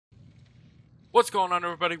What's going on,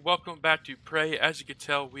 everybody? Welcome back to Prey. As you can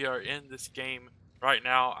tell, we are in this game right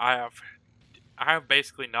now. I have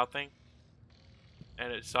basically nothing,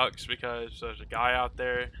 and it sucks because there's a guy out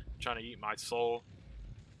there trying to eat my soul,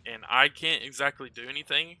 and I can't exactly do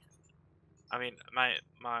anything. I mean, my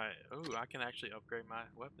ooh, I can actually upgrade my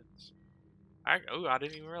weapons. I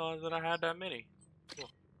didn't even realize that I had that many. Cool.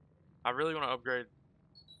 I really want to upgrade.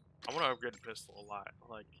 I want to upgrade the pistol a lot.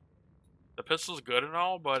 Like the pistol's good and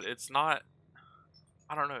all, but it's not.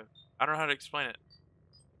 I don't know. I don't know how to explain it.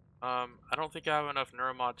 I don't think I have enough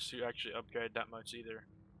neuromods to actually upgrade that much either.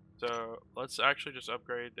 So let's actually just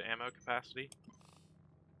upgrade the ammo capacity.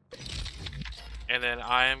 And then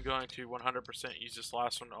I am going to 100% use this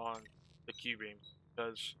last one on the Q-beam.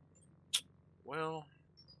 Because, well,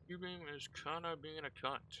 Q-beam is kind of being a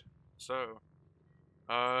cunt. So,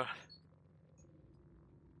 uh,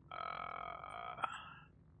 uh,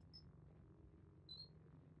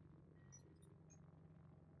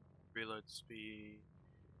 reload speed,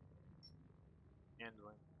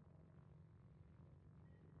 handling.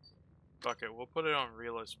 Fuck it, we'll put it on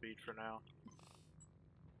reload speed for now.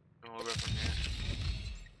 And we'll go from here.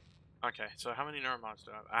 Okay, so how many neuromods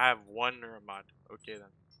do I have? I have one neuromod. Okay then.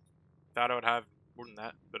 Thought I would have more than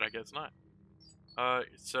that, but I guess not.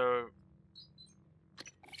 So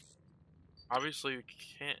obviously we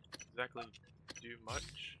can't exactly do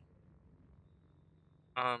much.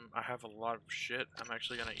 I have a lot of shit. I'm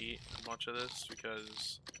actually gonna eat a bunch of this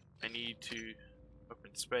because I need to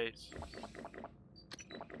open space.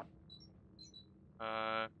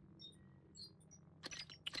 Gonna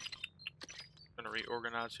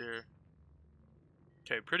reorganize here.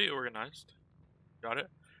 Okay, pretty organized. Got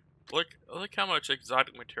it. Look how much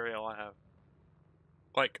exotic material I have.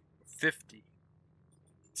 Like 50.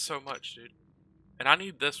 So much, dude. And I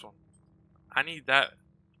need this one. I need that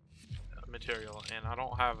material, and I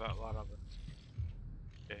don't have a lot of it.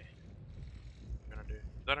 Okay, I'm gonna do.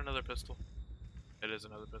 Is that another pistol? It is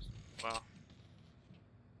another pistol. Wow.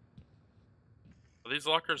 Are these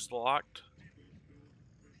lockers locked?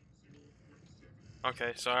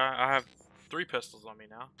 Okay, so I have 3 pistols on me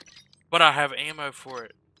now. But I have ammo for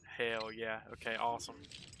it. Hell yeah. Okay, awesome.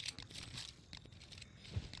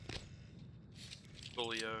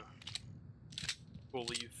 Coolio.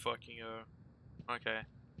 Fully fucking Okay.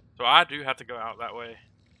 So I do have to go out that way.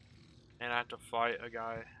 And I have to fight a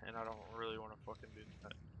guy, and I don't really want to fucking do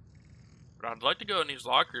that. But I'd like to go in these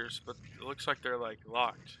lockers, but it looks like they're like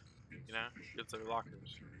locked. You know? Because they're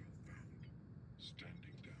lockers.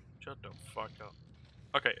 Shut the fuck up.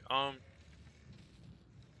 Okay,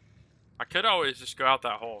 I could always just go out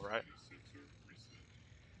that hole, right?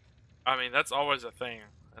 I mean, that's always a thing,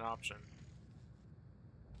 an option.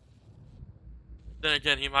 Then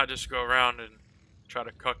again, he might just go around and try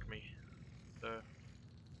to cuck me. So,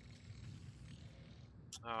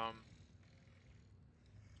 I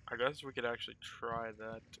guess we could actually try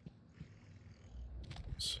that.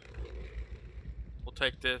 We'll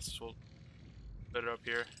take this, we'll put it up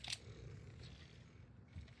here.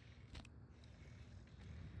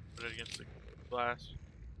 Put it against the glass.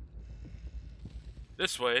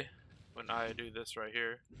 This way, when I do this right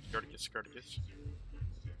here, Skirticus,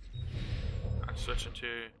 I'm switching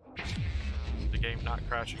to the game not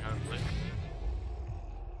crashing, hopefully.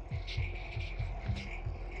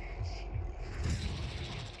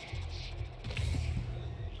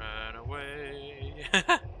 Run away.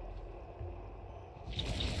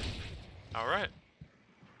 Alright.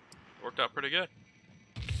 Worked out pretty good.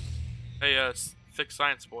 Hey, thick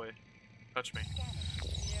science boy. Touch me.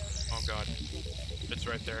 Oh god. It's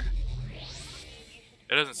right there.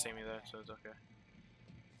 It doesn't see me though, so it's okay.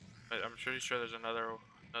 But I'm pretty sure there's another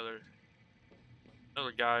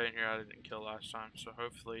guy in here I didn't kill last time, so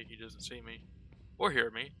hopefully he doesn't see me. Or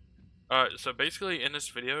hear me. So basically in this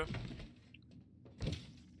video,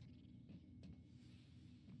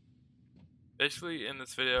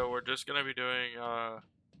 we're just gonna be doing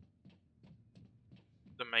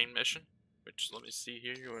the main mission. Which, let me see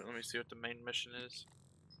here. Let me see what the main mission is.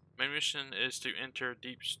 Main mission is to enter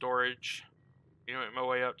deep storage. You know, my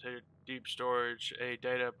way up to deep storage, a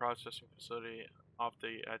data processing facility off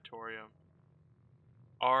the Arboretum.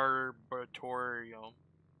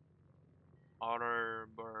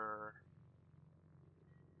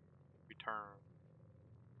 Return.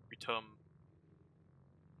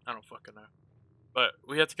 I don't fucking know. But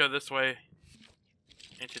we have to go this way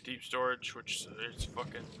into deep storage, which is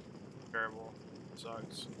fucking terrible. It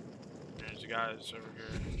sucks. There's guys over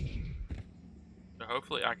here. So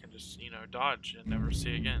hopefully I can just, you know, dodge and never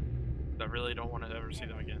see again. I really don't want to ever see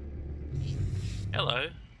them again. Hello.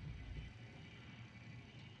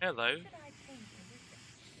 Hello.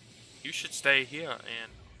 You should stay here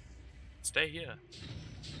and stay here.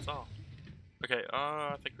 That's all. Okay,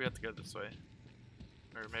 I think we have to go this way.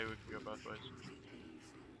 Or maybe we can go both ways.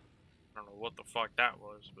 I don't know what the fuck that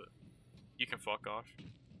was, but you can fuck off.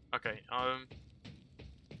 Okay,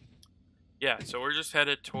 yeah, so we're just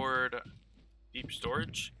headed toward deep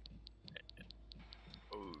storage.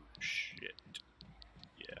 Oh, shit.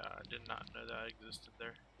 Yeah, I did not know that existed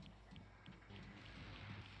there.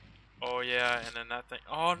 Oh, yeah, and then that thing.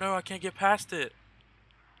 Oh, no, I can't get past it.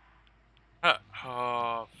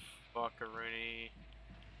 Oh, fuckaroonie.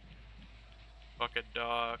 Fuck a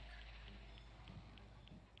duck.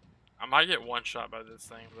 I might get one shot by this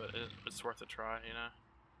thing, but it's worth a try, you know?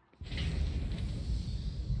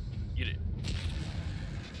 Eat it.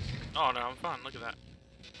 Oh, no, I'm fine. Look at that.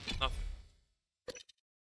 Nothing.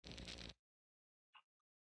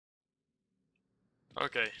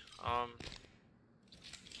 Okay,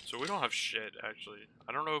 so we don't have shit, actually.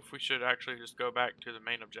 I don't know if we should actually just go back to the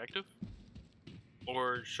main objective.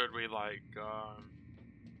 Or should we, like,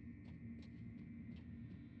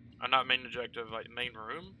 not main objective, like, main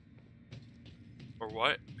room? Or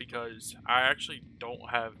what? Because I actually don't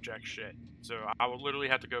have jack shit. So I would literally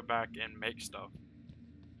have to go back and make stuff.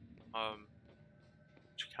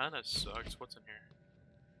 Which kind of sucks. What's in here?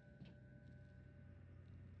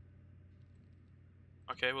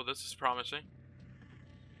 Okay, well this is promising.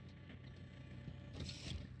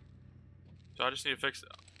 So I just need to fix it.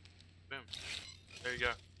 Boom. There you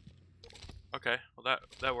go. Okay, well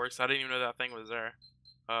that works. I didn't even know that thing was there.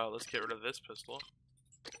 Let's get rid of this pistol.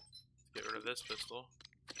 Get rid of this pistol.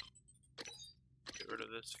 Get rid of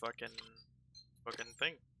this fucking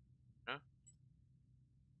thing. Yeah.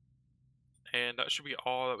 And that should be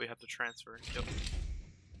all that we have to transfer. Yep.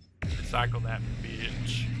 Recycle that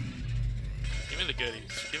bitch. Give me the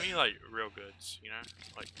goodies. Give me like real goods, you know?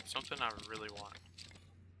 Like something I really want.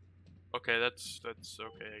 Okay, that's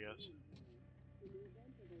okay, I guess.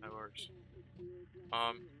 That works.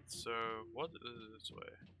 So what is this way?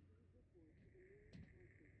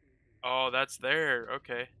 Oh, that's there.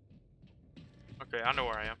 Okay. Okay, I know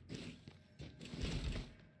where I am.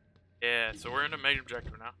 Yeah, so we're in the main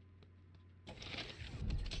objective now.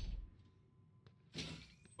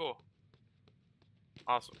 Cool.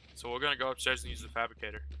 Awesome. So we're gonna go upstairs and use the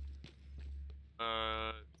fabricator.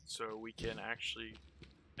 So we can actually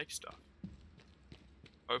make stuff.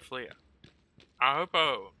 Hopefully, I hope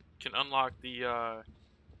I can unlock the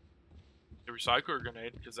recycler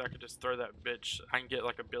grenade, because I could just throw that bitch. I can get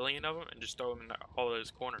like 1 billion of them and just throw them in all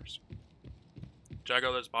those corners. Drag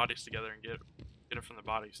all those bodies together and get it from the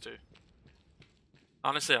bodies too.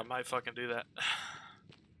 Honestly, I might fucking do that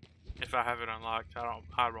if I have it unlocked. I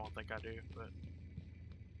don't think I do, but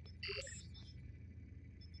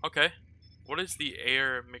okay. What is the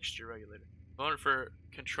air mixture regulator? Component for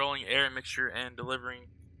controlling air mixture and delivering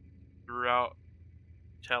throughout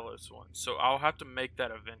Talos one. So I'll have to make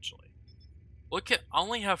that eventually. Look at, I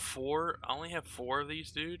only have 4 of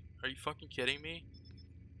these, dude. Are you fucking kidding me?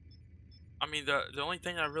 I mean, the only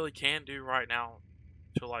thing I really can do right now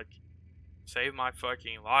to like save my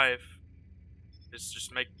fucking life is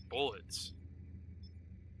just make bullets.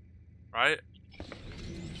 Right?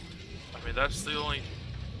 I mean, that's the only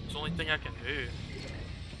thing I can do.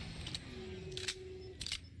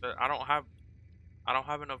 But I don't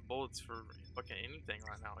have enough bullets for fucking anything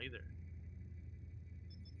right now either.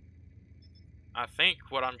 I think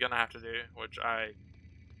what I'm gonna have to do, which I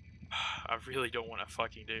really don't want to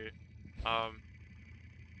fucking do,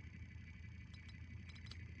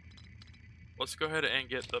 let's go ahead and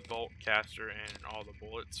get the bolt caster and all the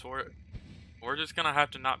bullets for it. We're just gonna have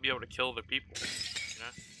to not be able to kill the people, you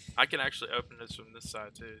know? I can actually open this from this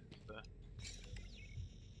side too. So.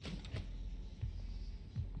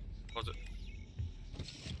 Was it?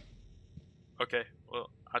 Okay, well,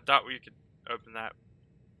 I thought we could open that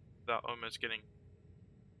without almost getting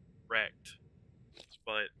wrecked.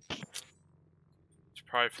 But it's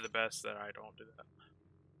probably for the best that I don't do that.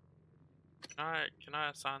 Can I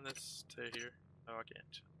assign this to here? No, I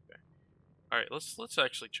can't. Okay. Alright, let's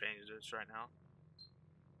actually change this right now.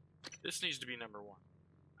 This needs to be number 1.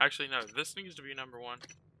 Actually, no, this needs to be number 1.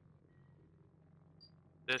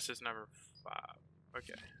 This is number 5.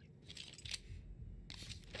 Okay.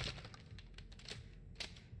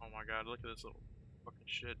 Oh my god, look at this little fucking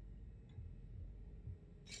shit.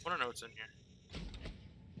 I wanna know what's in here.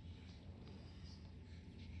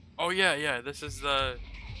 Oh yeah, this is the...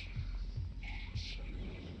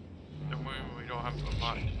 we don't have a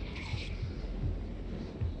mod.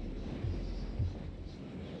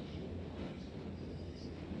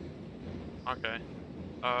 Okay.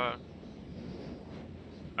 I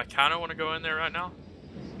kinda wanna go in there right now.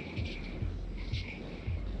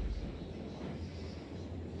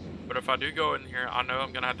 But if I do go in here, I know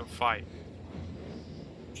I'm gonna have to fight.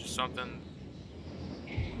 Which is something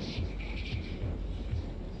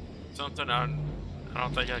I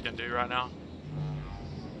don't think I can do right now.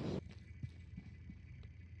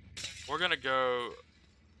 We're gonna go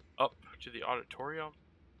up to the auditorium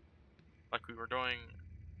like we were doing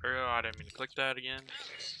earlier. I didn't mean to click that again.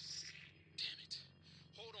 Damn it.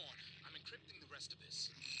 Hold on. I'm encrypting the rest of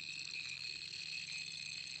this.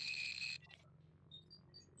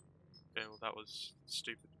 Okay, well that was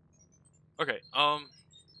stupid. Okay, let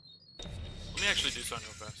me actually do something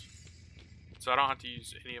real fast. So I don't have to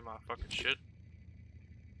use any of my fucking shit.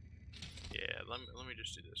 Yeah, let me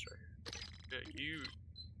just do this right here. Yeah,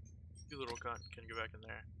 you little cunt can go back in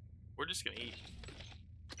there. We're just gonna eat.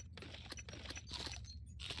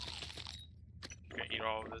 We're gonna eat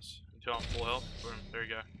all of this until I'm full health. Boom, there you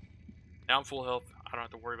go. Now I'm full health. I don't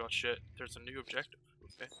have to worry about shit. There's a new objective.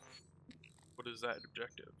 Okay. What is that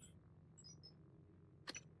objective?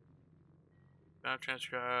 Now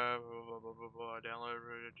transcribe, blah, blah, blah, blah,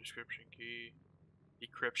 download description key.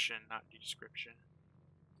 Decryption, not description.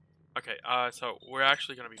 Okay, so we're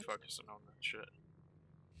actually gonna be focusing on that shit.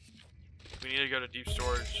 We need to go to deep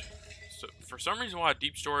storage. So for some reason why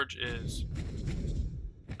deep storage is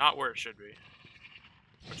not where it should be.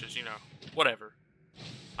 Which is, you know, whatever.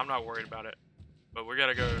 I'm not worried about it. But we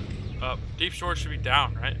gotta go up. Deep storage should be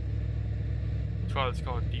down, right? That's why it's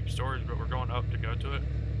called deep storage, but we're going up to go to it.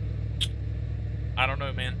 I don't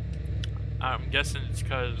know, man. I'm guessing it's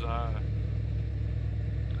because, I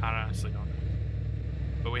honestly don't know.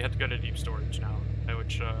 But we have to go to deep storage now,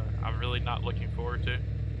 which I'm really not looking forward to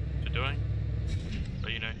doing.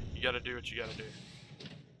 But you know, you gotta do what you gotta do.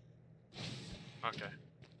 Okay.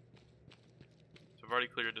 So I've already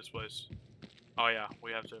cleared this place. Oh yeah,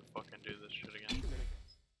 we have to fucking do this shit again.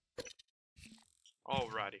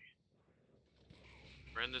 Alrighty.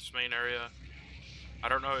 We're in this main area. I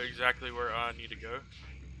don't know exactly where I need to go.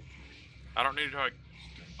 I don't need to like...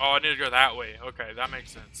 Oh, I need to go that way. Okay, that makes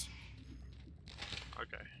sense.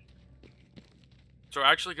 Okay. So we're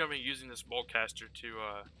actually going to be using this boltcaster to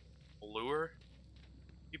lure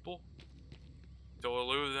people. So we'll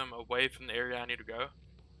lure them away from the area I need to go.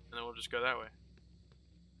 And then we'll just go that way.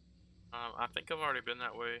 I think I've already been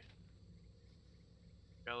that way.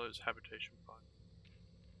 Gallows habitation pod.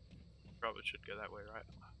 Probably should go that way, right?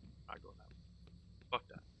 I'm not going that way. Fuck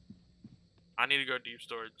that. I need to go deep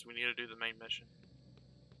storage. We need to do the main mission.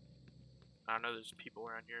 I know there's people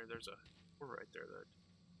around here. There's a... We're right there, though.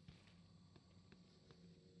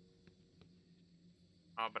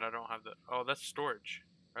 Oh, but I don't have the... Oh, that's storage,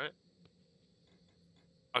 right?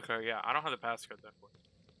 Okay, yeah. I don't have the passcode, then.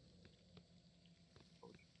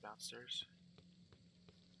 Downstairs.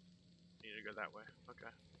 Need to go that way.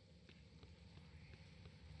 Okay.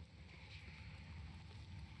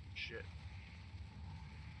 Shit.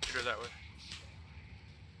 Go that way.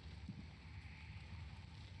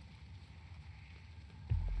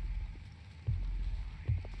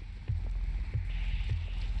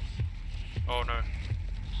 Oh no.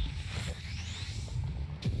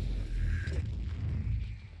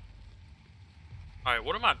 Alright,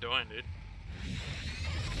 what am I doing, dude?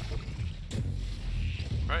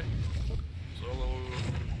 Right? Solo.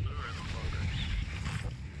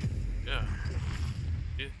 Yeah.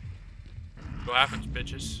 What happens,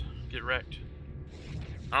 bitches? Get wrecked.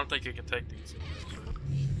 I don't think you can take these.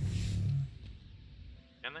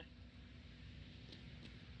 Can they?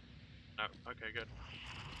 No. Okay, good.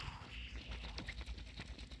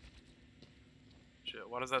 Shit,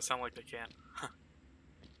 why does that sound like they can?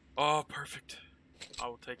 Oh, perfect. I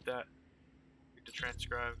will take that. Need to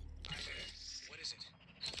transcribe. What is it?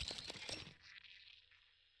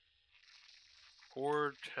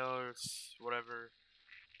 Cord tells whatever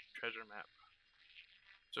treasure map.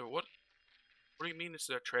 So what do you mean it's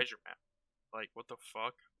a treasure map? Like what the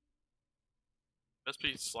fuck? Must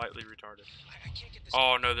be slightly retarded. I can't get this.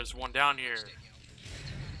 Oh no, there's one down here.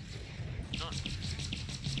 No.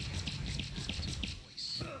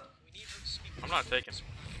 I'm not taking it.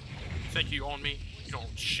 You think you own me? You don't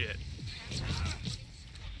own shit.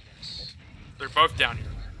 They're both down here.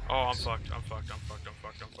 Oh, I'm fucked. I'm fucked. I'm fucked. I'm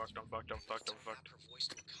fucked. I'm fucked. I'm fucked. I'm fucked. I'm fucked.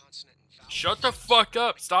 Shut the fuck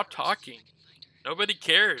up. Stop talking. Nobody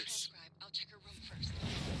cares.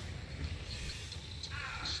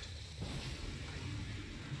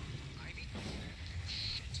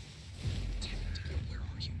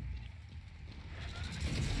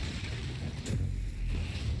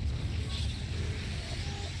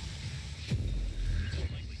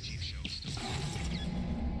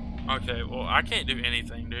 Okay, well, I can't do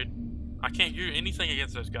anything, dude. I can't do anything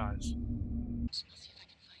against those guys. I'll see if I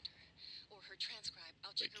can find her. Or her transcribe.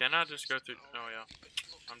 I'll Wait, can I just go through? Oh yeah,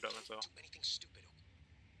 I'm dumb as hell. Anything stupid.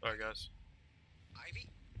 Sorry guys.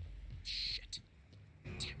 Ivy? Shit.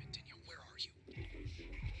 Damn it, Danielle, where are you?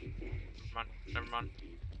 Never mind. Never mind.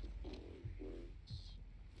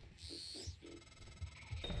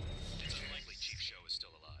 It's unlikely Chief Show is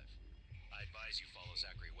still alive. I advise you follow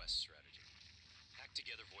Zachary West's strategy. Hack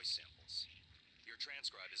together voice samples. Your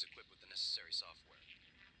transcribe is equipped with the necessary software.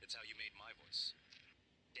 It's how you made my voice.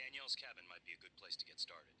 Danielle's cabin might be a good place to get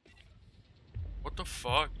started. What the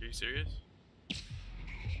fuck? Are you serious?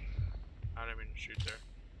 I didn't mean to shoot there.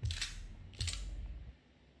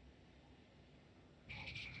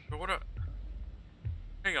 But what a...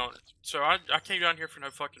 Hang on. So I came down here for no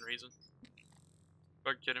fucking reason.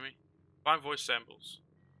 Are you kidding me? Find voice samples.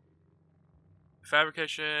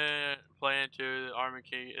 Fabrication plan to the armor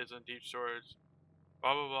key is in deep storage.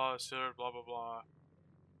 Blah blah blah, sealed, blah blah blah.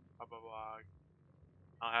 Blah blah blah.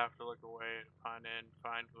 I'll have to look away to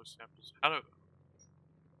find voice samples. How to...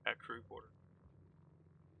 At crew quarter.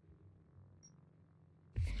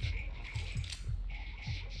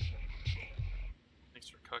 Thanks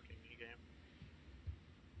for cucking me, game.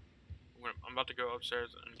 I'm about to go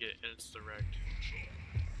upstairs and get insta-wrecked.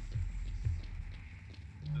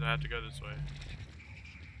 I have to go this way.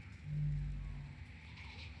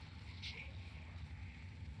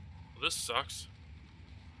 Well, this sucks.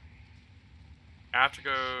 I have to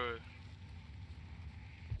go...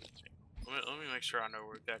 Let me make sure I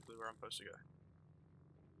know exactly where I'm supposed to go.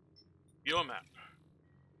 View a map.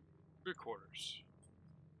 Crew quarters.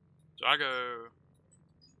 So I go...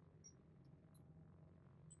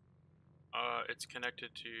 it's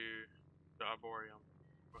connected to the Arboreum.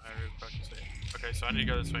 However the fuck you say it. Okay, so I need to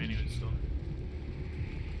go this way anyway still.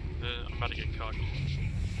 I'm about to get caught.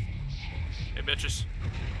 Hey bitches. See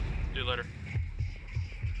you later.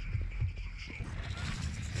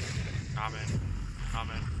 Nah man. Nah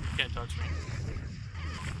man. You can't touch me.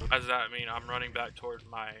 How does that mean? I'm running back toward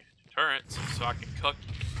my turrets so I can cuck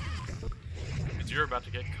you. Because you're about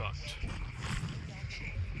to get cucked.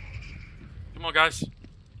 Come on guys.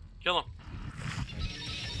 Kill him.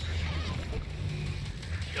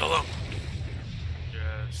 Kill him.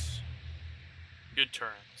 Yes. Good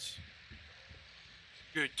turrets.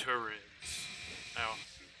 Good turrets. Ow.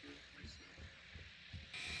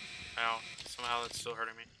 Ow. Somehow that's still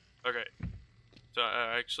hurting me. Okay. So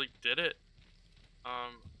I actually did it.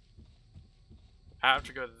 I have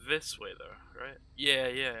to go this way though, right?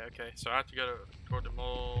 Yeah, okay. So I have to go toward the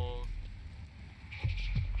mole.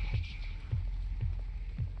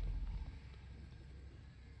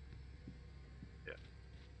 Yeah.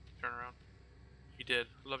 Turn around. He did.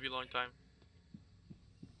 Love you long time.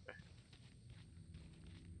 Okay.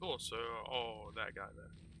 Cool, so that guy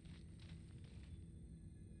there.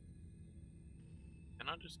 Can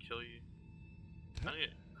I just kill you? I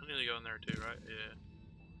need to go in there too, right? Yeah.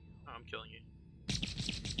 Oh, I'm killing you.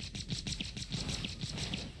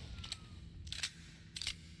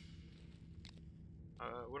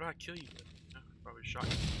 What did I kill you with? Probably shot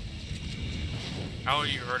you. How are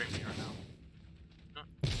you hurting me right now? No.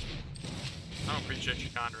 I don't appreciate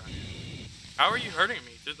your kind around here. How are you hurting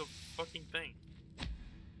me through the fucking thing?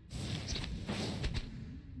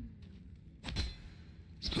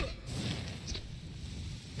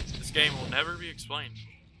 This game will never be explained.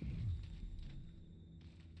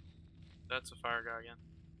 That's a fire guy again.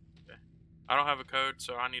 Okay. I don't have a code,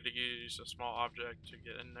 so I need to use a small object to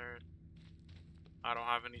get in there. I don't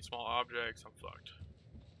have any small objects. I'm fucked.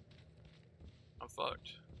 I'm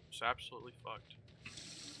fucked. Just absolutely fucked.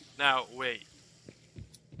 Now, wait.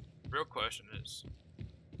 Real question is,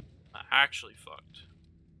 I'm actually fucked.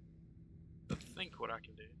 So think what I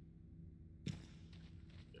can do.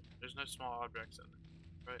 There's no small objects in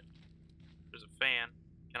there, right? There's a fan.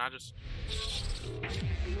 Can I just...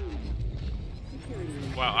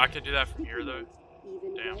 Wow, I could do that from here though?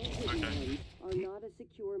 Damn, okay. Are not a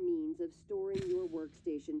secure means of storing your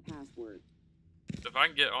workstation password. So if I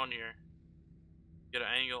can get on here, get an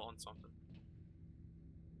angle on something.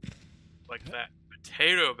 Like that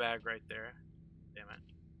potato bag right there. Damn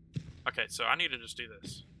it. Okay, so I need to just do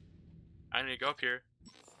this. I need to go up here.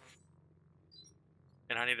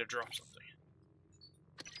 And I need to drop something.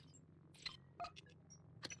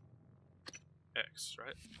 X,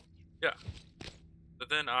 right? Yeah. But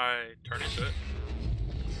then I turn into it.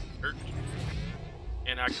 Hurt.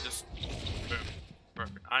 And I can just... Boom.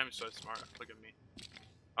 Perfect. I'm so smart. Look at me.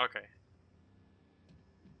 Okay.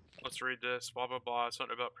 Let's read this. Blah, blah, blah.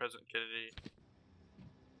 Something about President Kennedy.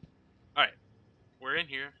 Alright. We're in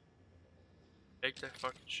here. Take that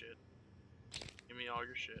fucking shit. Give me all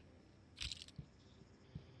your shit.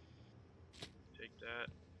 Take that.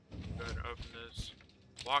 Go ahead and open this.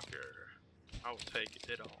 Walker. I will take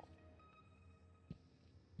it all.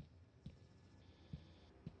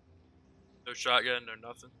 No shotgun, no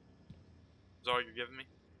nothing. Is all you're giving me?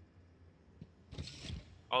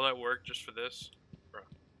 All that work just for this? Bro.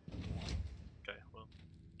 Okay, well.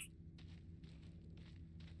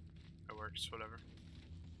 It works, whatever.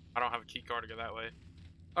 I don't have a key card to go that way.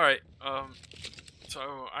 Alright,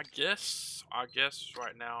 so I guess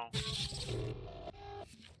right now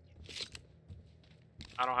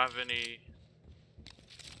I don't have any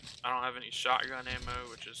shotgun ammo,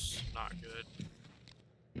 which is not good.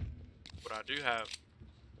 But I do have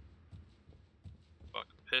a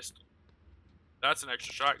fucking pistol. That's an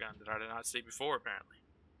extra shotgun that I did not see before, apparently.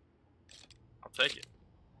 I'll take it.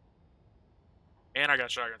 And I got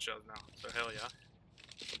shotgun shells now, so hell yeah.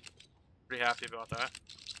 Pretty happy about that.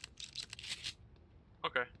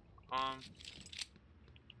 Okay.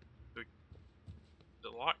 Is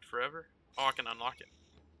it locked forever? Oh, I can unlock it.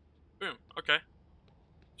 Boom. Okay.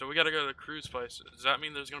 So we gotta go to the cruise place. Does that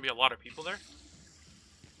mean there's gonna be a lot of people there?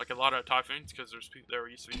 Like a lot of typhoons, because there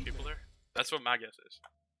used to be people there? That's what my guess is.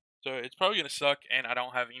 So it's probably gonna suck, and I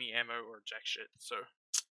don't have any ammo or jack shit, so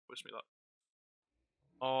wish me luck.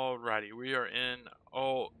 Alrighty, we are in.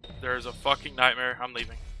 Oh, there's a fucking nightmare. I'm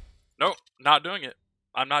leaving. Nope, not doing it.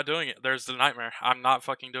 I'm not doing it. There's the nightmare. I'm not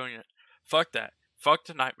fucking doing it. Fuck that. Fuck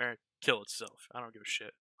the nightmare. Kill itself. I don't give a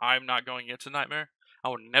shit. I'm not going against a nightmare. I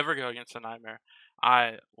will never go against a nightmare.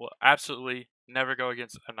 I will absolutely never go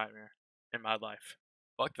against a nightmare in my life.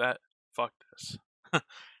 Fuck that. Fuck this.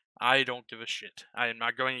 I don't give a shit. I am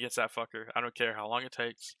not going against that fucker. I don't care how long it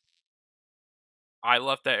takes. I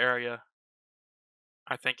left that area.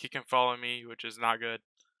 I think he can follow me, which is not good.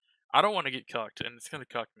 I don't want to get cucked, and it's gonna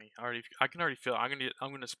cuck me. I can already feel it.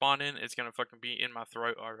 I'm gonna spawn in. It's gonna fucking be in my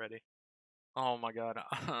throat already. Oh my god,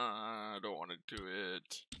 I don't want to do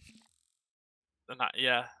it. The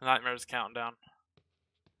nightmare's counting down.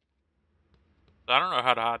 I don't know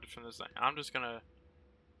how to hide from this thing. I'm just gonna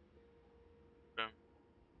boom,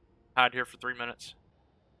 hide here for 3 minutes.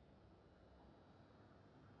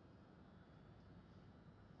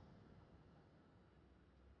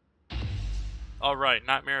 All right,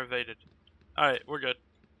 nightmare evaded. All right, we're good.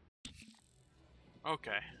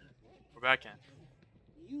 Okay, we're back in.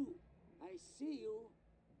 You, I see you.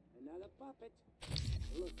 Another puppet.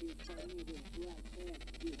 Looking funny with black hair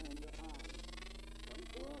behind your eyes. Come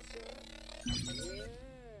closer. Yes.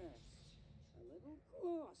 A little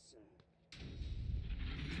closer.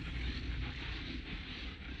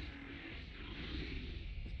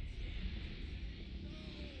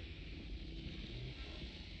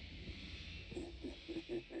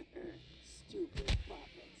 Stupid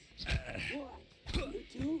puppets. What? You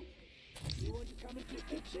too? You want to come into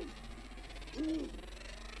fiction? Ooh.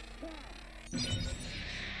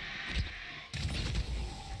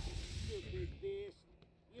 Stupid beast.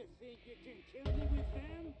 You think you can kill me with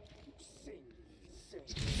them? Sing.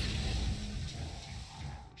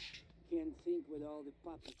 Can't think with all the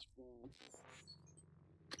puppets born.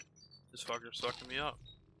 This fucker's sucking me up.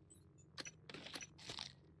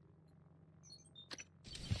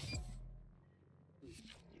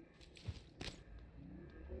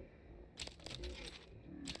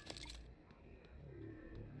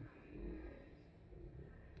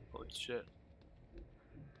 Holy shit.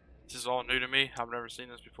 This is all new to me. I've never seen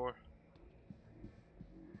this before.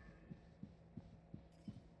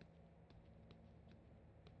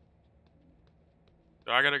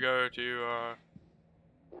 So I gotta go to, You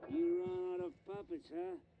run out of puppets,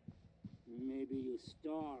 huh? Maybe you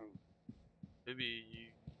starve. maybe you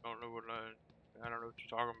don't know what I don't know what you're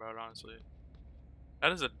talking about, honestly.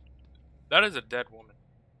 That is a dead woman.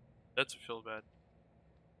 That's feels bad.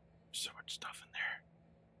 There's so much stuff in there.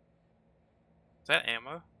 Is that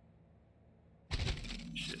ammo?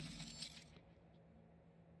 Shit.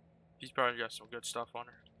 She's probably got some good stuff on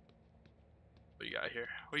her. What you got here?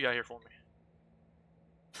 What you got here for me?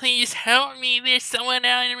 Please help me, there's someone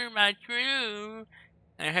out in my crew.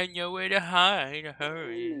 I had nowhere to hide,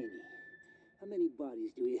 hurry. Maybe. How many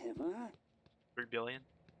bodies do you have, huh? 3 billion?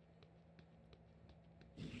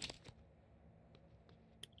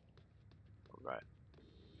 Alright.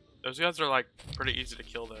 Those guys are like pretty easy to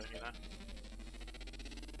kill though, you know?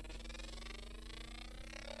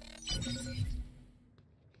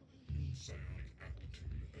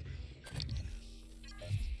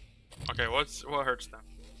 Okay, what hurts them?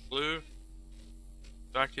 Blue,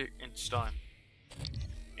 psychic, and stun.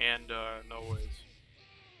 And noise.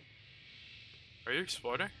 Are you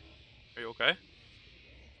exploding? Are you okay?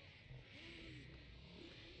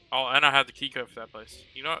 Oh, and I have the key code for that place.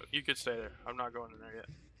 You know what? You could stay there. I'm not going in there yet.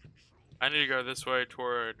 I need to go this way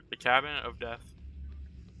toward the cabin of death.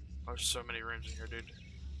 there's so many rooms in here, dude.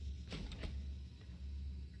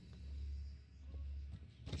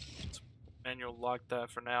 Manual lock that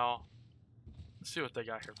for now. Let's see what they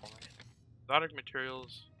got here for me. Exotic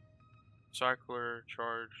materials. Cycler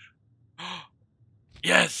charge.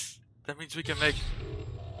 Yes! That means we can make...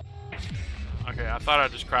 Okay, I thought I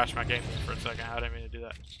just crashed my game for a second. I didn't mean to do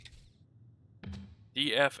that.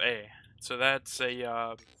 DFA. So that's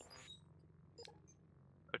a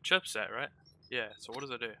chipset, right? Yeah, so what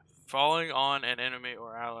does it do? Falling on an enemy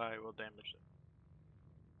or ally will damage it.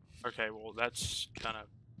 Okay, well that's kind of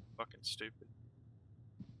fucking stupid.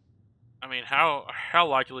 I mean, how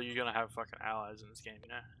likely are you gonna have fucking allies in this game, you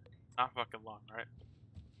know? Not fucking long, right?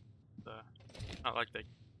 So, not like they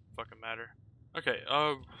fucking matter. Okay,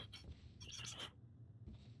 I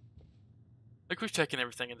think we've taken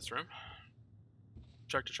everything in this room.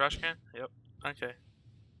 Check the trash can? Yep. Okay.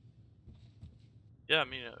 Yeah, I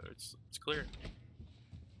mean, it's clear.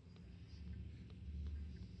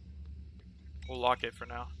 We'll lock it for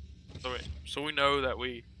now. So we know that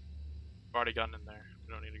we've already gotten in there.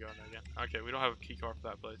 We don't need to go in there again. Okay, we don't have a key card for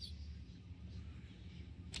that place.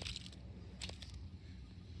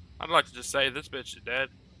 I'd like to just say this bitch is dead.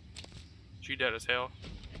 She dead as hell.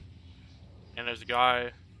 And there's a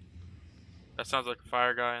guy. That sounds like a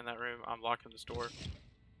fire guy in that room. I'm locking this door.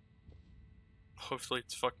 Hopefully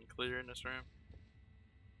it's fucking clear in this room.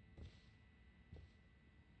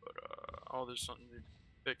 But oh, there's something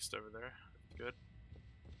fixed over there. That's good.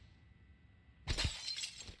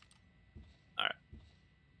 Alright.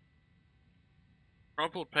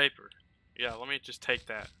 Crumpled paper. Yeah, let me just take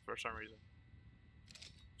that for some reason.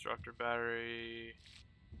 Disruptor battery.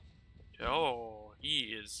 Oh,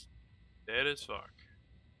 he is dead as fuck.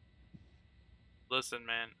 Listen,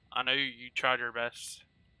 man, I know you tried your best,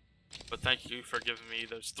 but thank you for giving me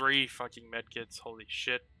those 3 fucking medkits. Holy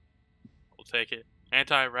shit. We'll take it.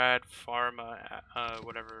 Anti-rad, pharma,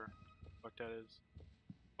 whatever the fuck that is.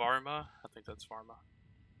 Pharma? I think that's pharma.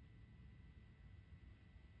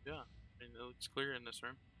 Yeah, I mean, it looks clear in this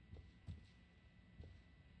room.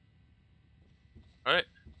 Alright.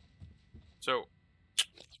 So,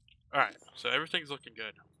 alright, so everything's looking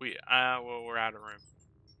good. Well, we're out of room.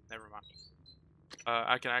 Never mind.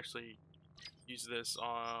 I can actually use this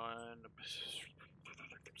on...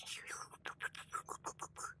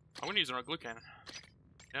 I'm gonna use it on a glue cannon.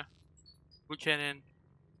 Yeah. Glue cannon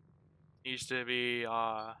needs to be,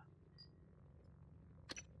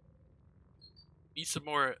 need some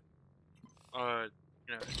more, you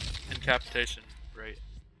know, incapitation rate.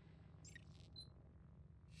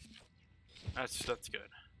 That's good.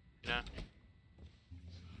 Yeah.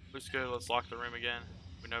 Looks good. Let's lock the room again.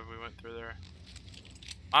 We know we went through there.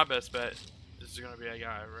 My best bet is gonna be a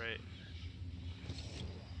guy, right?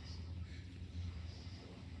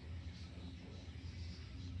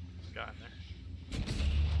 Guy in there.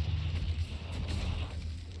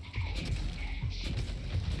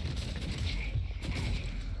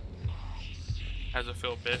 How's it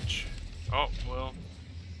feel, bitch? Oh, well.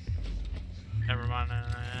 Never mind.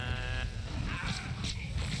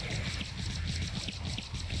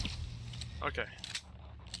 Okay.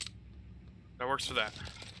 That works for that.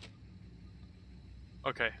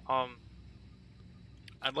 Okay,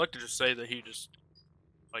 I'd like to just say that he just,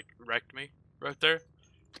 like, wrecked me right there.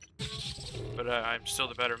 But I'm still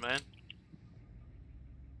the better man.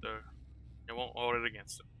 So, I won't hold it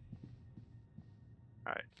against him.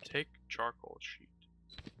 Alright, take charcoal sheet.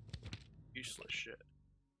 Useless shit.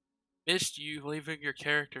 Missed you leaving your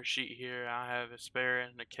character sheet here. I have a spare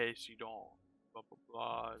in the case you don't. Blah blah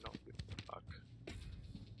blah. Don't give a fuck.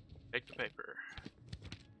 Take the paper.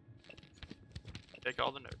 Take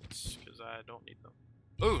all the notes, because I don't need them.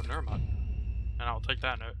 Oh, never mind. And I'll take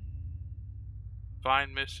that note.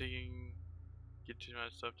 Find missing. Get too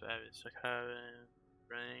much stuff to have it. Sick having.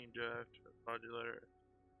 Brain draft. Apology letter.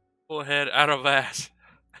 Full head out of ass.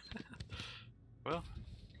 Well,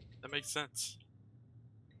 that makes sense.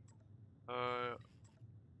 You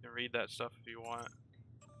can read that stuff if you want.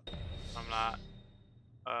 I'm not.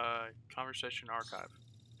 Conversation archive.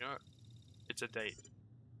 You know what? It's a date.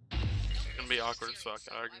 It's gonna be awkward as fuck.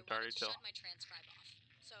 I can already tell. Shut my transcribe off.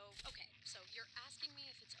 So, okay, so you're asking me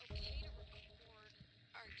if it's okay to record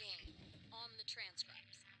our game on the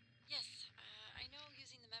transcribes. Yes, I know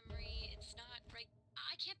using the memory, it's not right.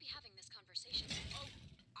 I can't be having this conversation. Oh,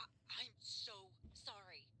 I'm so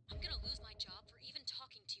sorry. I'm gonna lose my job for even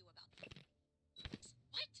talking to you about this.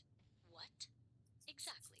 What? What?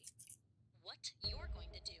 Exactly. What you're going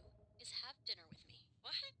to do is have dinner with me.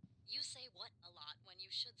 What? You say what a lot when you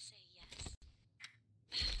should say yes.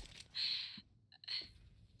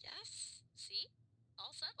 Yes? See?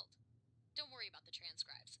 All settled. Don't worry about the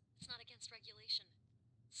transcribes. It's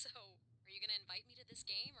this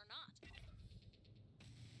game or not.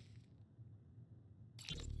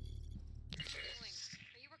 What are you doing?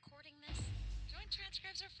 Are you recording this? Joint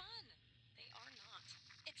transcripts are fun. They are not.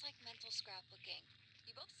 It's like mental scrapbooking.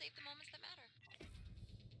 You both save the moments that matter.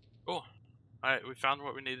 Cool. Alright, we found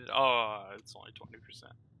what we needed. Oh, it's only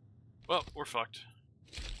 20%. Well, we're fucked.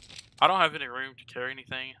 I don't have any room to carry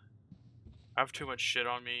anything. I have too much shit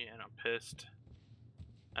on me, and I'm pissed.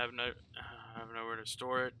 I have nowhere to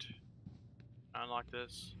store it. Unlock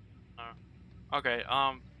this. No. Okay.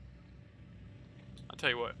 I'll tell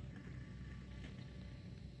you what.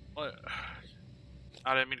 What?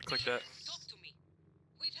 I didn't mean to click that. Talk to me.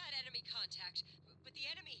 We've had enemy contact, but the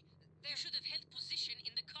enemy, they should have held position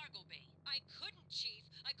in the cargo bay. I couldn't, Chief.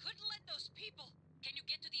 I couldn't let those people. Can you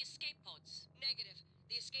get to the escape pods? Negative.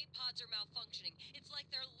 The escape pods are malfunctioning. It's like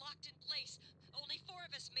they're locked in place. Only 4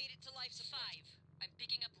 of us made it to life support. 5. I'm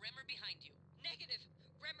picking up Remmer behind you. Negative.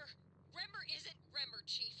 Remmer isn't Remmer,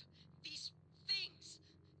 Chief. These things.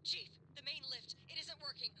 Chief, the main lift. It isn't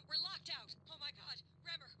working. We're locked out. Oh my god.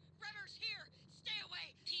 Remmer's here. Stay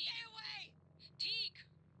away. Stay away. Teague.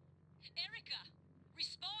 Erica.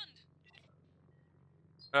 Respond.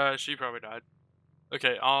 She probably died.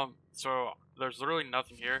 Okay, so there's literally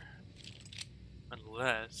nothing here.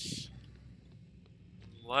 Unless,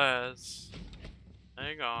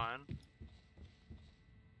 hang on,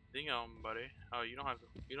 buddy. Oh, you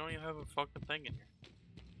don't even have a fucking thing in here.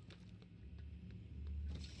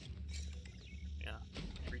 Yeah,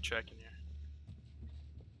 rechecking here.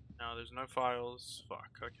 No, there's no files.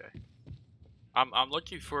 Fuck. Okay. I'm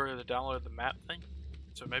looking for the download of the map thing,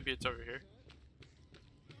 so maybe it's over here.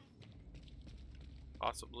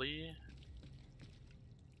 Possibly.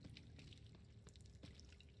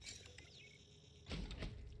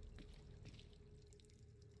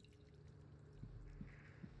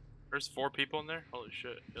 There's 4 people in there? Holy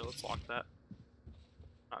shit. Yeah, let's lock that.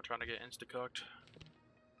 Not trying to get insta-cooked.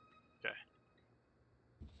 Okay.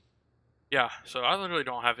 Yeah, so I literally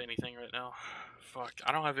don't have anything right now. Fuck,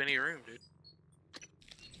 I don't have any room, dude.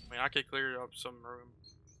 I mean, I could clear up some room.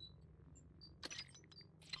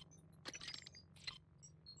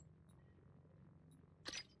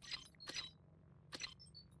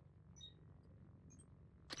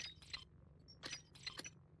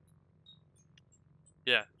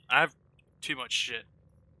 Yeah, I have too much shit.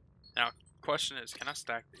 Now, question is, can I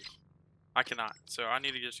stack these? I cannot, so I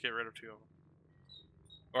need to just get rid of 2 of them.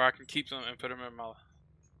 Or I can keep them and put them in my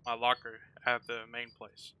locker at the main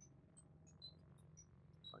place.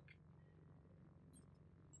 Like,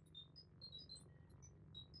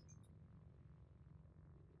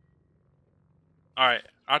 alright,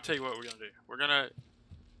 I'll tell you what we're gonna do. We're gonna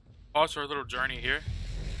pause our little journey here.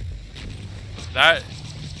 That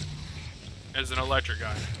is an electric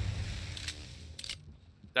guy.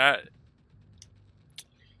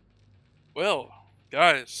 Well,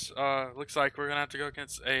 guys, looks like we're gonna have to go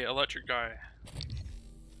against a electric guy.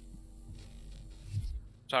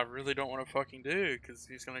 Which I really don't want to fucking do, because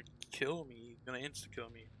he's gonna kill me. He's gonna insta-kill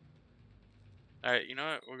me. Alright, you know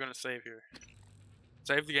what? We're gonna save here.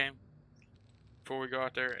 Save the game before we go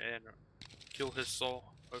out there and kill his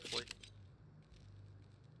soul, hopefully.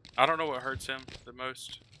 I don't know what hurts him the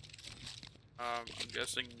most. I'm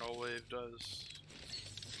guessing No Wave does.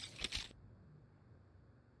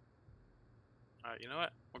 Alright, you know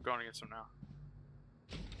what? We're going against him now.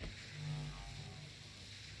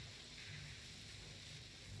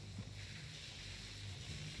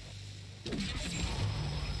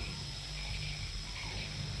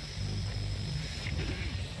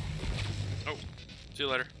 Oh, see you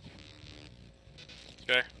later.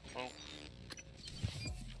 Okay, well,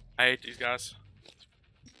 I hate these guys.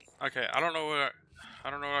 Okay, I don't know what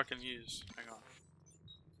I can use. Hang on.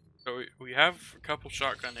 So we have a couple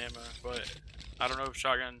shotgun ammo, but I don't know if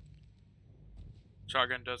shotgun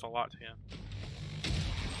does a lot to him.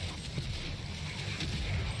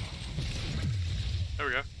 There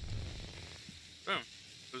we go. Boom.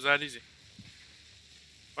 It was that easy.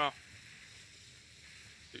 Well,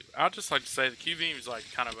 dude, I'd just like to say the Q-beam is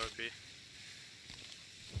like kind of OP.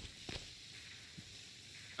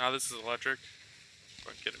 Now this is electric.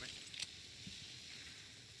 Are you kidding me?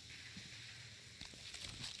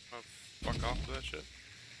 Oh, fuck off with that shit.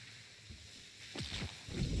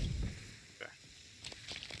 Okay.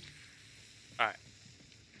 Alright.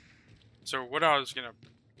 So what I was gonna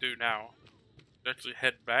do now is actually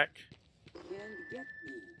head back. Can't get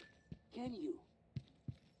me, can you?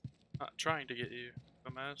 Not trying to get you,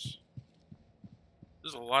 dumbass.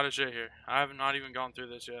 There's a lot of shit here. I have not even gone through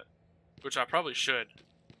this yet. Which I probably should,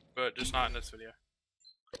 but just not in this video.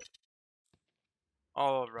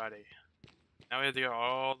 Alrighty. Now we have to go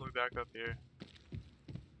all the way back up here.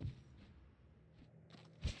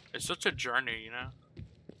 It's such a journey, you know?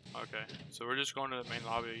 Okay, so we're just going to the main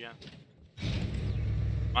lobby again.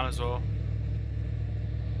 Might as well.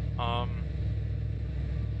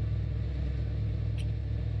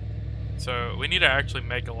 So we need to actually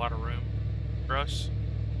make a lot of room for us,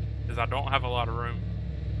 because I don't have a lot of room.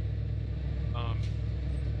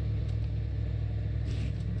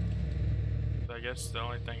 So I guess the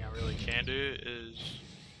only thing I really can do is,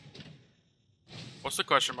 what's the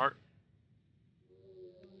question mark?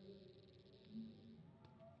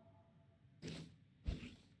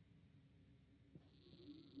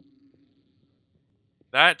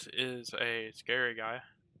 That is a scary guy.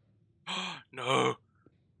 No.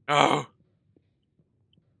 No.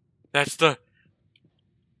 That's the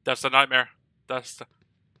nightmare. That is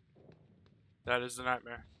the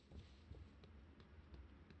nightmare.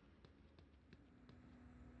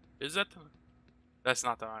 Is that the... That's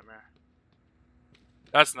not the nightmare.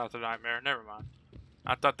 That's not the nightmare. Never mind.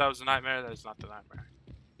 I thought that was the nightmare. That's not the nightmare.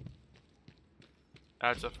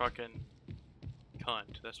 That's a fucking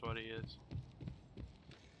cunt. That's what he is.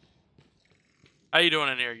 How you doing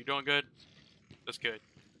in here? You doing good? That's good.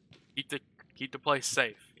 Keep the place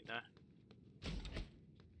safe, you know.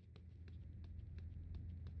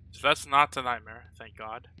 So that's not the nightmare, thank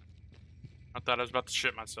God. I thought I was about to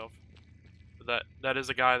shit myself. But that is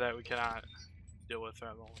a guy that we cannot deal with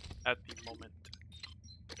at the moment.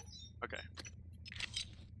 Okay.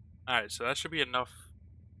 Alright, so that should be enough.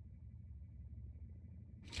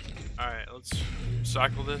 Alright, let's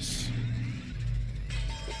cycle this.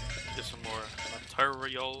 Get some more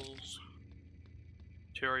materials.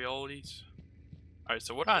 Alright,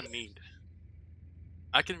 so what I need.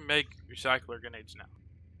 I can make recycler grenades now.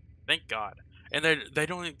 Thank God. And they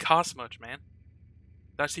don't even cost much, man.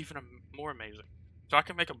 That's even more amazing. So I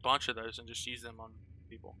can make a bunch of those and just use them on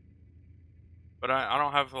people. But I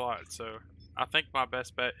don't have a lot, so I think my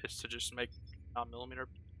best bet is to just make 9mm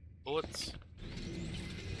bullets.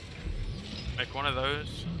 Make one of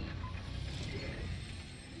those.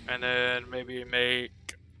 And then maybe make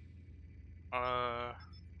well,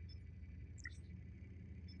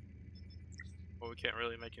 we can't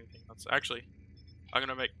really make anything else. Actually, I'm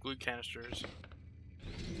gonna make glue canisters.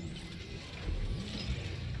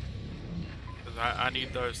 Cause I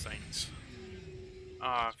need those things.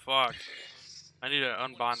 Ah, fuck. I need to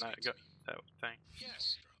unbind that thing.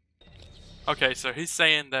 Okay, so he's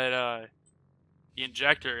saying that the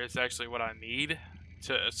injector is actually what I need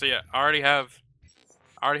to. So yeah, I already have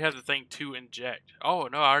the thing to inject. Oh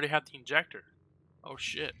no, I already have the injector. Oh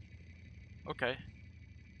shit. Okay.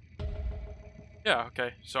 Yeah,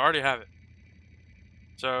 okay. So I already have it.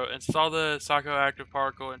 So install the psychoactive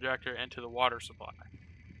particle injector into the water supply.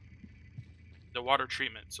 The water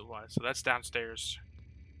treatment supply. So that's downstairs.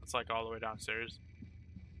 It's like all the way downstairs.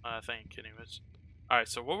 I think, anyways. Alright,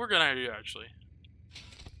 so what we're gonna do actually.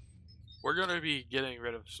 We're gonna be getting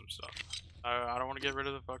rid of some stuff. I don't want to get rid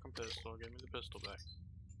of the fucking pistol. Give me the pistol back.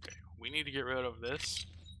 Okay, we need to get rid of this.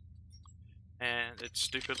 And its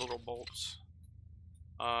stupid little bolts.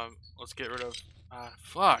 Let's get rid of...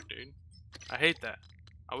 fuck, dude. I hate that.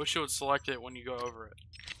 I wish it would select it when you go over it.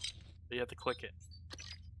 But you have to click it.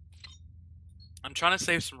 I'm trying to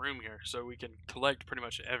save some room here so we can collect pretty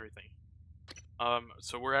much everything.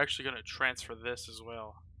 So we're actually going to transfer this as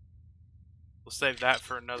well. We'll save that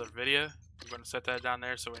for another video. We're going to set that down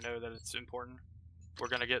there so we know that it's important. We're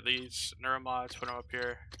going to get these neuromods, put them up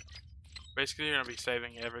here. Basically, you're going to be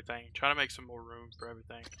saving everything. Trying to make some more room for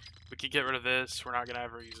everything. We could get rid of this. We're not going to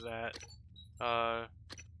ever use that.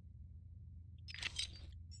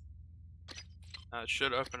 It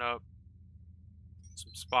should open up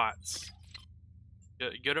some spots.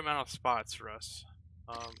 Good amount of spots for us.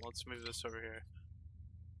 Let's move this over here.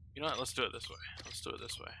 You know what? Let's do it this way. Let's do it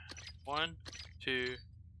this way. 1, 2,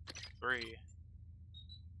 3,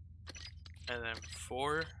 and then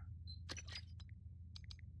 4,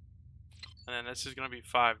 and then this is gonna be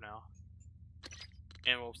 5 now.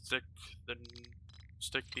 And we'll stick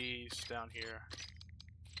these down here,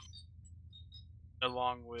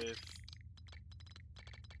 along with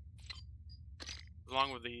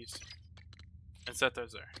these, and set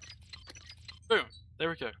those there. Boom. There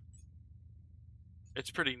we go. It's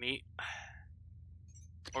pretty neat.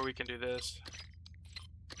 Or we can do this.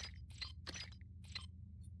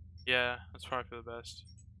 Yeah, that's probably for the best.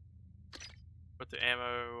 Put the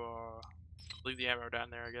ammo, leave the ammo down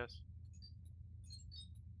there, I guess.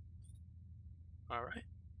 Alright.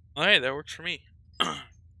 Alright, that works for me.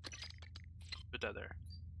 Put that there.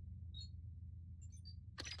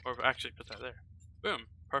 Or actually put that there. Boom.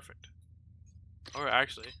 Perfect. Or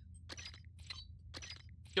actually...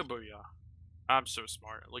 Booyah. I'm so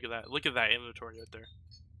smart. Look at that. Look at that inventory right there.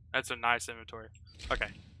 That's a nice inventory.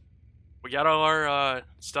 Okay. We got all our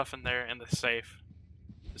stuff in there in the safe.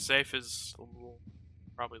 The safe is a little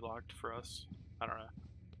probably locked for us. I don't know.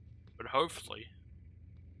 But hopefully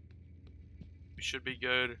we should be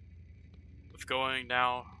good with going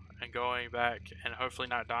now and going back and hopefully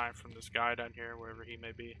not dying from this guy down here, wherever he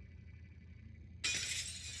may be.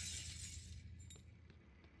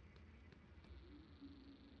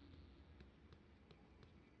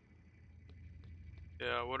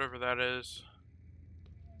 Yeah, whatever that is.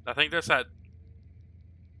 I think that's that.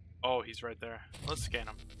 Oh, he's right there. Let's scan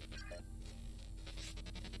him.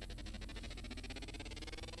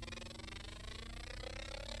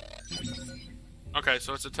 Okay,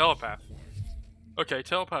 so it's a telepath. Okay,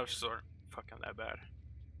 telepaths aren't fucking that bad.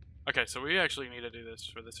 Okay, so we actually need to do this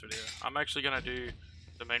for this video. I'm actually gonna do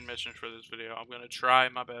the main mission for this video. I'm gonna try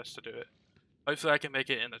my best to do it. Hopefully I can make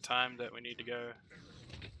it in the time that we need to go.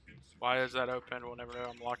 Why is that open? We'll never know.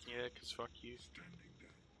 I'm locking it, because fuck you.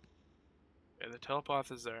 Okay, the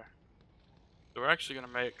telepath is there. So we're actually gonna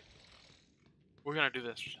make... We're gonna do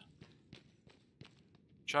this.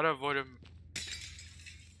 Try to avoid him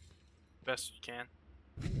best we can.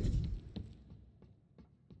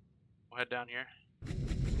 We'll head down here.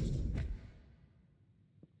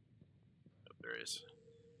 Oh, there he is.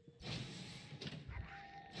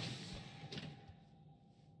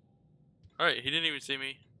 Alright, he didn't even see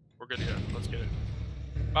me. We're good to go. Let's get it.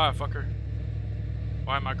 Bye, fucker.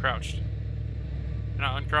 Why am I crouched? Can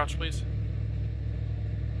I uncrouch, please?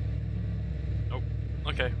 Nope.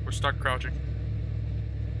 Okay, we're stuck crouching.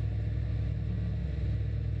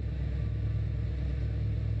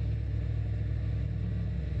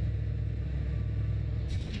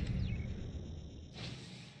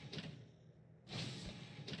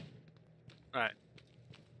 Alright.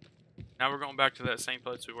 Now we're going back to that same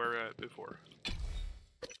place we were at before.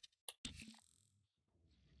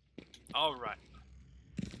 Alright.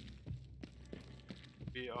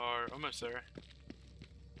 We are almost there.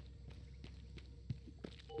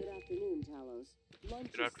 Good afternoon, Talos.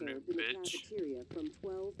 Lunch Good is afternoon, served in the bitch. cafeteria from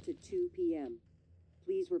 12 to 2 p.m.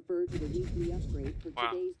 Please refer to the weekly upgrade for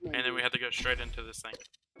Wow. today's menu. And then we had to go straight into this thing.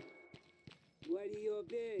 Why do you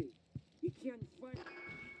obey? You can't fight.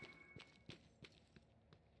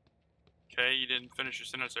 Okay, you didn't finish your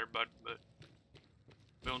sentence there, bud, but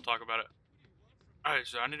we won't talk about it. Alright,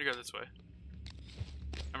 so I need to go this way.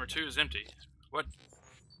 Number 2 is empty. What?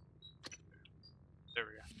 There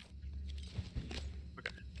we go.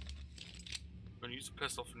 Okay. I'm gonna use a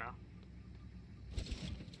pistol for now.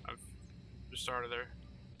 I've just started there.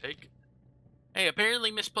 Take. Hey,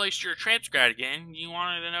 apparently misplaced your transcribe again. You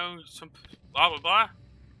wanted to know some blah blah blah?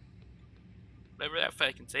 Whatever that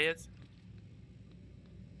fucking says.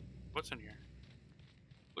 What's in here?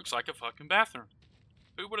 Looks like a fucking bathroom.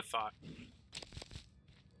 Who would have thought?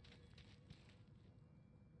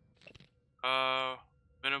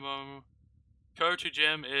 Minimum code to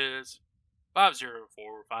gym is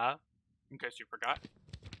 5045, in case you forgot.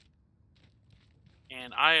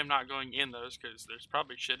 And I am not going in those because there's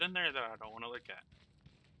probably shit in there that I don't want to look at.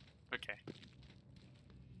 Okay.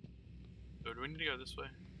 So do we need to go this way?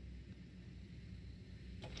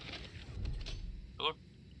 Hello?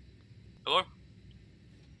 Hello?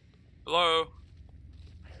 Hello? Oh,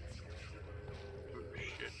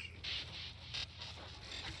 shit.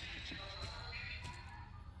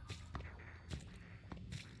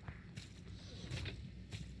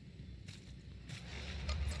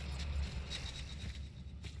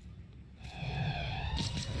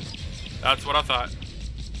 That's what I thought.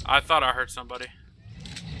 I thought I heard somebody.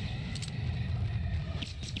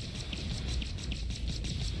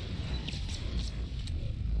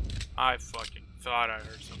 I fucking thought I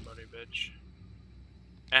heard somebody, bitch.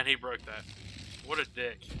 And he broke that. What a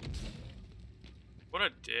dick. What a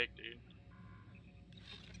dick, dude.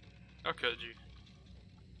 How could you?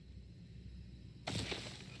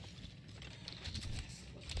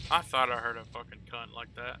 I thought I heard a fucking cunt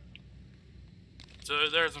like that. So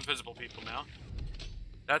there's invisible people now.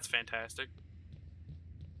 That's fantastic.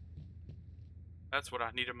 That's what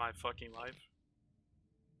I need in my fucking life.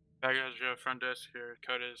 Baggage front desk here.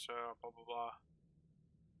 Code is blah blah blah.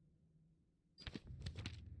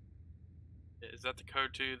 Is that the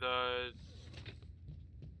code to the...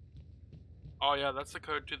 Oh yeah, that's the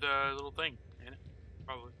code to the little thing, ain't it?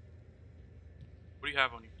 Probably. What do you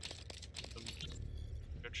have on you? Some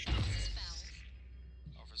good stuff.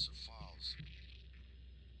 Officer Falls.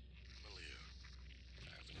 Lilia,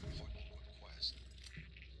 I have an important request.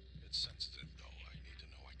 It's sensitive, though. I need to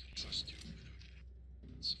know I can trust you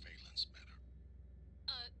with a surveillance matter.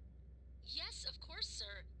 Yes, of course,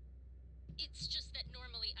 sir. It's just that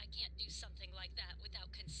normally I can't do something like that without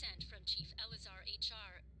consent.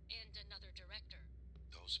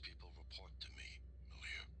 report to me,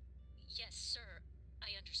 Malia. Yes, sir.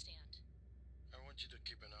 I understand. I want you to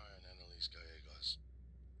keep an eye on Annalise Gallegos.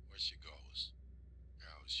 Where she goes,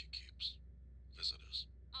 how she keeps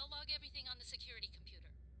visitors. I'll log everything on the security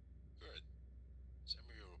computer. Good. Send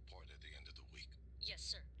me a report at the end of the week. Yes,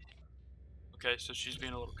 sir. Okay, so she's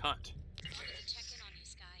being a little cunt. Wanted to check in on you,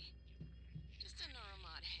 Sky. Just a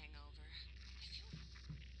Neuromod hangover. I feel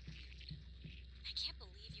weird. I can't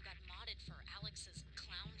believe you got modded for Alex's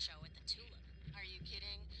clown show at the Tulip. Are you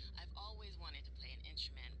kidding? I've always wanted to play an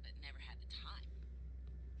instrument, but never had the time.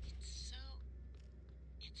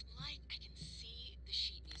 It's like I can see the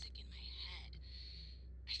sheet music in my head.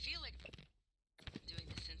 I feel like I've been doing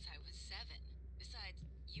this since I was 7. Besides,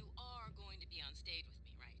 you are going to be on stage with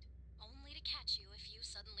me, right? Only to catch you if you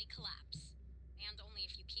suddenly collapse. And only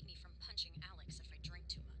if you keep me from punching Alex if I drink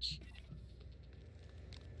too much.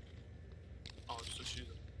 Oh, so she's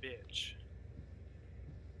a bitch.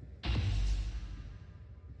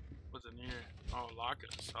 What's in here? Oh,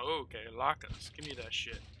 lockers. Oh, okay, lockers. Give me that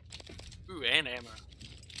shit. Ooh, and ammo.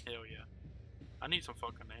 Hell yeah. I need some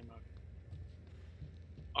fucking ammo.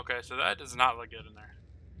 Okay, so that does not look good in there.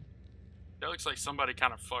 That looks like somebody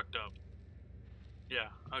kind of fucked up. Yeah,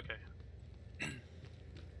 okay.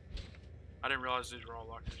 I didn't realize these were all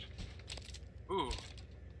lockers. Ooh.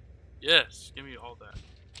 Yes, give me all that.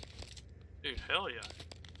 Dude, hell yeah.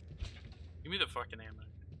 Give me the fucking ammo.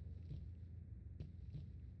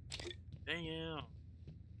 Damn.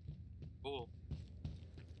 Cool.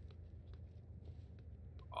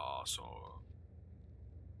 Awesome.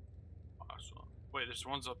 Awesome. Wait, there's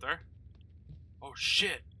one's up there? Oh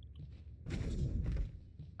shit.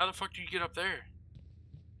 How the fuck do you get up there?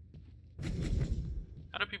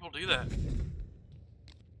 How do people do that?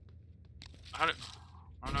 I know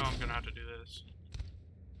I'm gonna have to do this.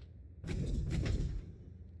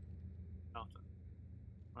 Nothing.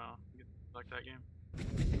 Well, you like that game?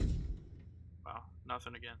 Wow,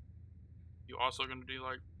 nothing again. You also gonna do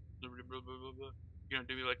like blah, blah, blah, blah, blah. You gonna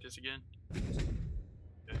do me like this again?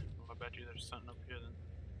 Okay, well, I bet you there's something up here then.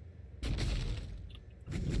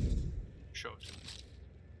 Show it to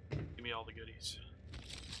me. Give me all the goodies.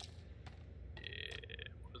 Yeah,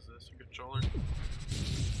 what is this? A controller?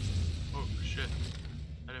 Oh shit.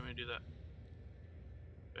 I didn't mean to do that.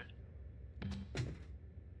 Okay.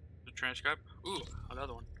 The transcribe? Ooh,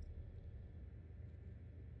 another one.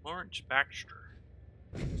 Lawrence Baxter.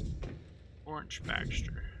 Lawrence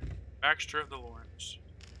Baxter. Baxter of the Lawrence.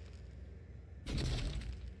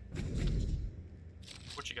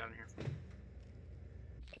 What you got in here?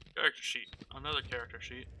 Character sheet. Another character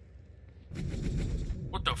sheet.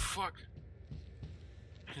 What the fuck?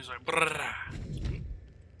 He's like, brrrr.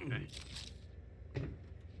 Okay.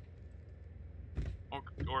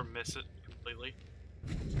 Or miss it completely.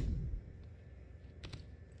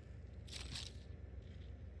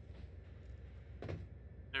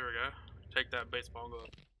 There we go. Take that baseball glove.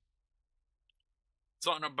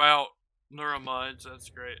 Something about Neuromods, that's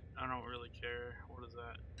great. I don't really care. What is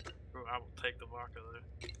that? Oh, I will take the vodka though.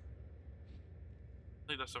 I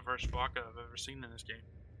think that's the first vodka I've ever seen in this game.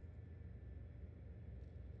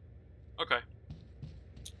 Okay.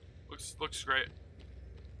 Looks great.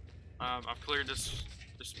 I've cleared this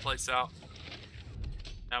place out.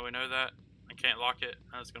 Now we know that. I can't lock it.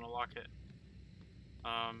 I was gonna lock it.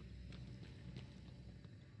 I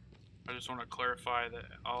just want to clarify that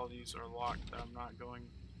all of these are locked. That I'm not going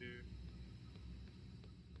to.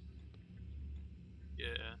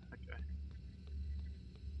 Yeah. Okay.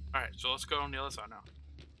 All right. So let's go on the other side now.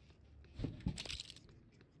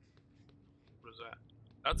 What is that?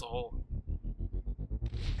 That's a hole.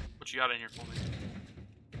 What you got in here for me?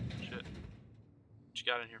 Shit. What you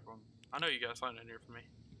got in here for me? I know you got something in here for me.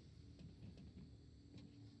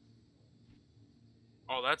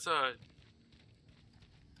 Oh, that's a...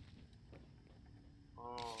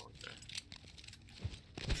 Oh, okay.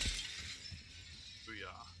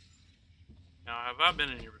 Booyah. Now, have I been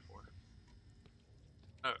in here before?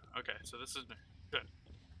 Oh, okay. So this is new. Good.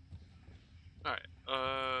 Alright.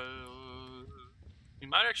 We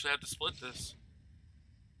might actually have to split this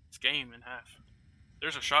game in half.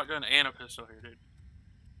 There's a shotgun and a pistol here, dude.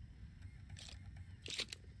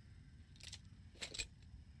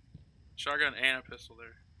 Shotgun and a pistol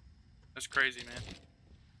there. That's crazy, man.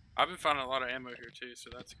 I've been finding a lot of ammo here too, so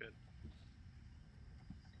that's good.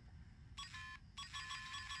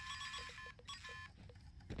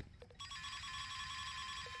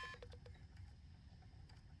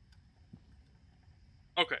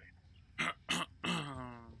 Okay.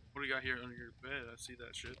 What do you got here under your bed? I see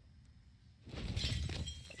that shit.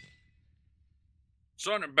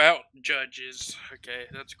 Something about judges. Okay,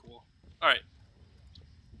 that's cool. Alright.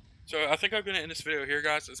 So I think I'm gonna end this video here,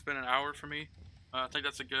 guys. It's been an hour for me. I think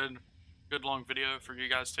that's a good long video for you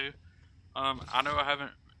guys too. I know I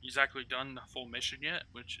haven't exactly done the full mission yet,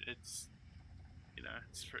 which it's, you know,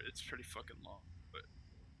 it's pretty fucking long.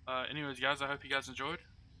 But anyways, guys, I hope you guys enjoyed.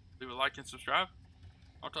 Leave a like and subscribe.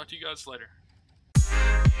 I'll talk to you guys later.